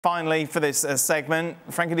Finally, for this segment,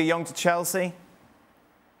 Frenkie de Jong to Chelsea.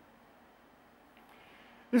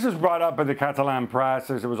 This was brought up by the Catalan press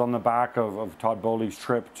as it was on the back of Todd Bowley's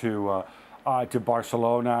trip to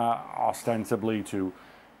Barcelona, ostensibly to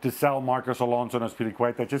sell Marcos Alonso and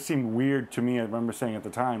Azpilicueta. It just seemed weird to me. I remember saying at the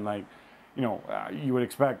time, like, you would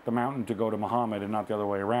expect the mountain to go to Muhammad and not the other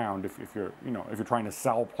way around if you're trying to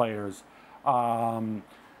sell players.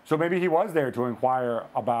 So maybe he was there to inquire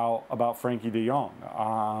about Frenkie de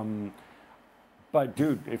Jong. But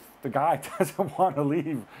dude, if the guy doesn't want to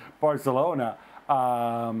leave Barcelona,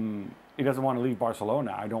 he doesn't want to leave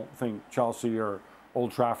Barcelona. I don't think Chelsea or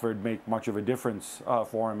Old Trafford make much of a difference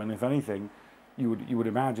for him. And if anything, you would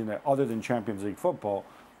imagine that other than Champions League football,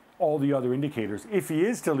 all the other indicators, if he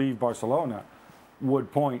is to leave Barcelona,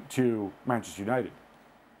 would point to Manchester United.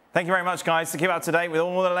 Thank you very much, guys. To keep up to date with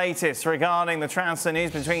all the latest regarding the transfer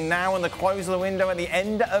news between now and the close of the window at the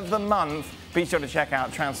end of the month, be sure to check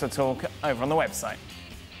out Transfer Talk over on the website.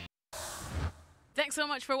 Thanks so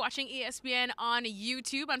much for watching ESPN on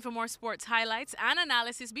YouTube. And for more sports highlights and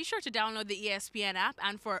analysis, be sure to download the ESPN app.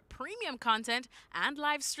 And for premium content and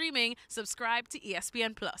live streaming, subscribe to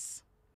ESPN Plus.